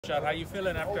Rashad, how you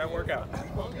feeling after that workout?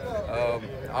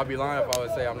 I'll be lying if I would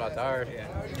say I'm not tired,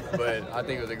 but I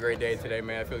think it was a great day today,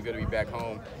 man. It feels good to be back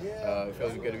home. It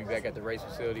feels good to be back at the race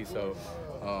facility. So,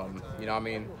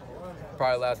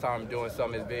 probably last time I'm doing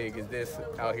something as big as this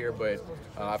out here, but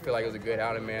I feel like it was a good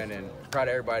outing, man, and proud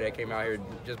of everybody that came out here,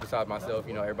 just besides myself,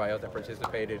 everybody else that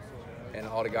participated, and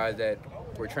all the guys that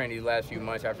were training these last few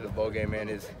months after the bowl game, man.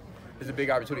 It's a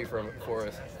big opportunity for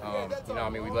us.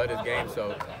 We love this game,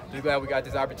 so just glad we got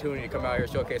this opportunity to come out here,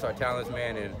 showcase our talents,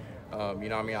 man, and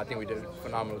I think we did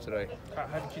phenomenal today. How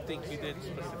did you think you did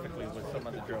specifically with some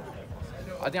of the drills?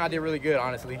 I think I did really good,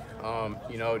 honestly.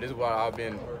 This is what I've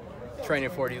been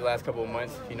training for these last couple of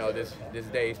months, this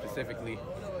day specifically.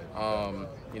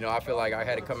 I feel like I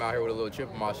had to come out here with a little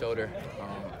chip on my shoulder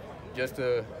just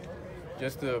to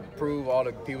prove all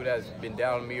the people that's been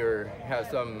down on me or had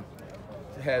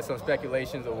some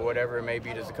speculations or whatever it may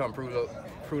be, just to come prove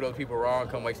those people wrong,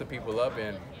 come wake some people up,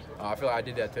 and I feel like I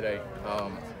did that today.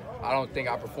 I don't think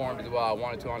I performed as well I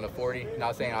wanted to on the 40.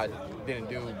 Not saying I didn't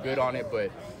do good on it,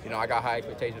 but I got high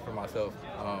expectations for myself.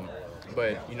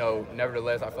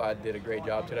 Nevertheless, I feel like I did a great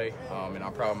job today, and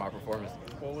I'm proud of my performance.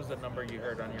 What was the number you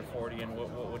heard on your 40, and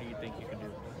what do you think you can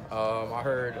do? I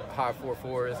heard high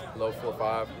 4.4s, low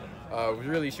 4.5. Was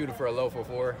really shooting for a low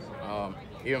 4.4.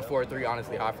 Even 4.3,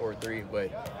 honestly, high 4.3.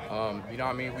 But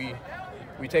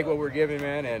we take what we're given,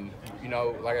 man, and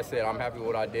like I said, I'm happy with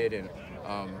what I did, and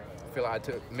feel like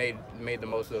I made the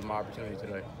most of my opportunity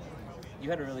today. You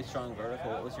had a really strong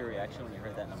vertical. What was your reaction when you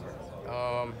heard that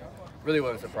number? Really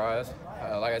wasn't surprised.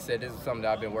 Like I said, this is something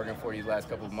that I've been working for these last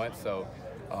couple of months, so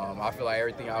I feel like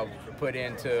everything I put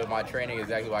into my training is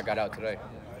exactly what I got out today.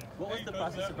 What was the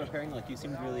process of preparing? Like, you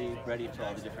seemed really ready for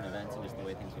all the different events and just the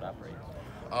way things would operate.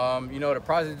 The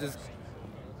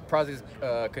process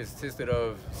consisted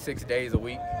of 6 days a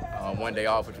week, 1 day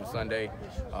off, which was Sunday,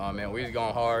 and we was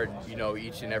going hard,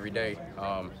 each and every day.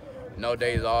 No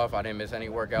days off. I didn't miss any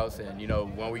workouts,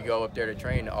 and when we go up there to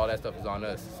train, all that stuff is on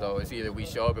us. So it's either we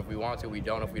show up if we want to, we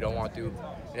don't if we don't want to,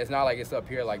 and it's not like it's up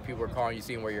here like people are calling you,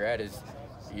 seeing where you're at. It's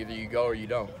either you go or you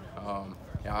don't.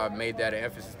 I made that an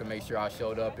emphasis to make sure I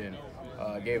showed up and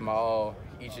gave my all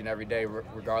each and every day,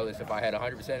 regardless if I had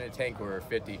 100% in the tank or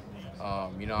 50.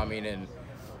 And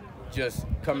just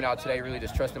coming out today, really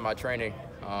just trusting my training.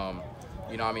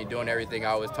 Doing everything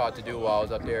I was taught to do while I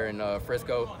was up there in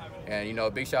Frisco. And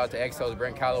big shout out to Exos,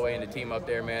 Brent Calloway and the team up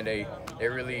there, man. They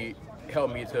really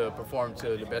helped me to perform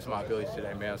to the best of my abilities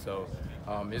today, man. So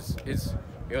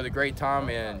it was a great time,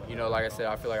 and like I said,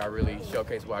 I feel like I really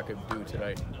showcased what I could do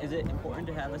today. Is it important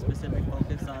to have a specific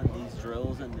focus on these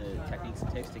drills and the techniques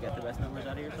it takes to get the best numbers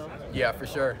out of yourself? Yeah, for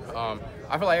sure.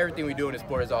 I feel like everything we do in the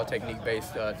sport is all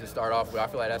technique-based to start off with. I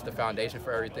feel like that's the foundation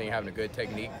for everything, having a good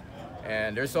technique.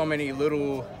 And there's so many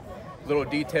little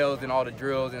details in all the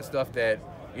drills and stuff that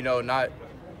not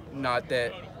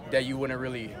that you wouldn't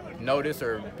really notice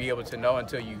or be able to know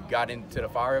until you got into the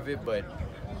fire of it, but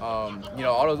all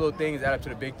those little things add up to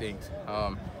the big things,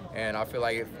 and I feel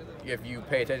like if you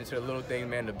pay attention to the little things,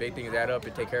 man, the big things add up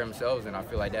and take care of themselves, and I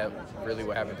feel like that's really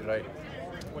what happened today.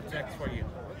 What's next for you?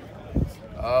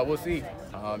 We'll see.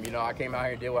 I came out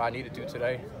here and did what I needed to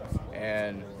today,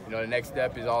 and the next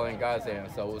step is all in God's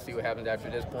hands, so we'll see what happens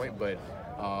after this point, but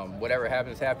whatever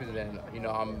happens, and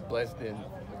I'm blessed and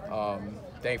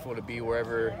thankful to be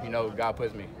wherever God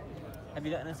puts me. Have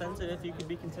you gotten a sense of if you could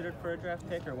be considered for a draft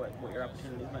pick, or what your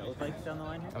opportunities might look like down the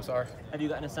line here? I'm sorry? Have you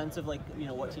gotten a sense of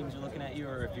what teams are looking at you,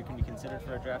 or if you can be considered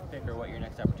for a draft pick, or what your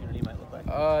next opportunity might look like?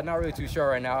 Not really too sure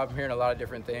right now. I'm hearing a lot of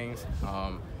different things.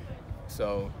 Like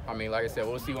I said,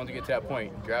 we'll see once we get to that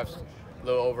point. Draft's a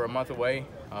little over a month away,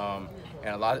 and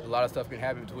a lot of stuff can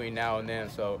happen between now and then.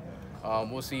 So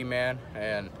we'll see, man.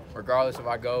 And regardless if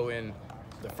I go in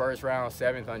the first round,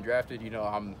 7th, undrafted,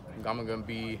 I'm going to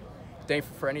be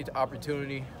thankful for any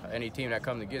opportunity, any team that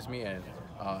comes against me, and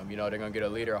they're going to get a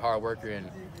leader, a hard worker, and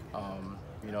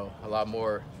a lot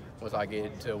more once I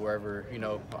get to wherever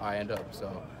I end up.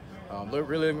 So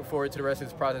really looking forward to the rest of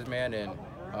this process, man, and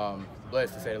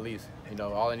blessed to say the least.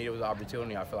 All I needed was an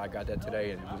opportunity. I feel like I got that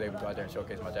today and was able to go out there and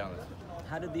showcase my talents.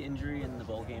 How did the injury in the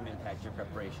bowl game impact your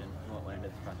preparation, and what went into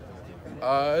this process with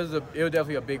you? It was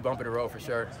definitely a big bump in the road for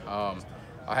sure.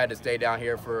 I had to stay down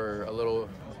here for a little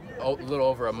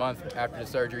over a month after the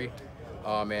surgery,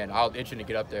 and I was itching to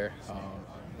get up there.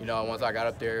 Once I got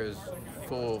up there, it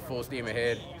was full steam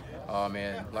ahead.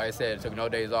 And like I said, it took no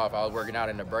days off. I was working out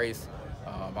in the brace.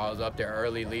 I was up there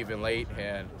early, leaving late,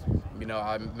 and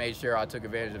I made sure I took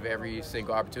advantage of every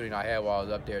single opportunity I had while I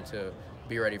was up there to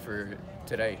be ready for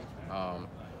today.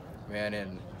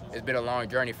 And it's been a long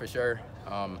journey for sure.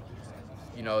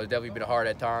 It's definitely been hard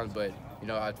at times, but you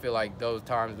know, I feel like those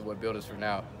times are what build us for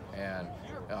now. And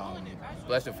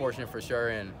blessed and fortunate for sure,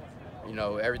 and you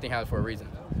know, everything happens for a reason.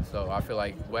 So I feel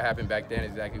like what happened back then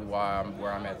is exactly why I'm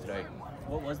where I'm at today.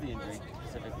 What was the injury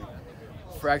specifically?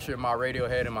 Fractured my radial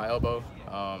head and my elbow.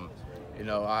 You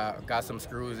know, I got some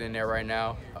screws in there right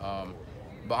now.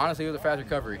 But honestly, it was a fast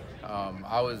recovery.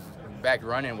 I was back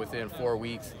running within 4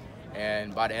 weeks,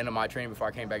 and by the end of my training before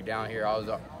I came back down here,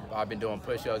 I've been doing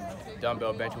push-ups,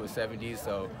 dumbbell bench with 70s,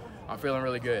 so I'm feeling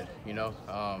really good, you know.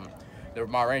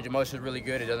 My range of motion is really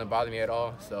good. It doesn't bother me at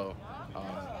all, so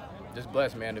just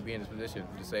blessed, man, to be in this position,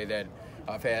 to say that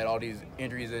I've had all these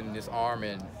injuries in this arm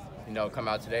and, you know, come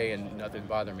out today and nothing's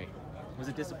bothering me. Was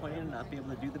it disappointing to not be able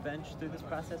to do the bench through this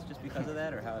process just because of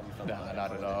that, or how have you felt? No,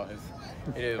 not at all.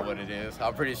 It is what it is.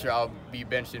 I'm pretty sure I'll be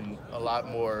benching a lot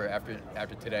more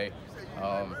after today.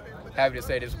 Happy to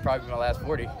say this will probably be my last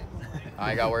 40. I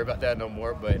ain't got to worry about that no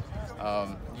more. But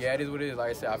yeah, it is what it is.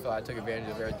 Like I said, I feel like I took advantage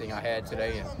of everything I had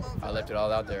today, and I left it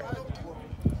all out there.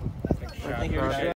 Thank you, Rashad.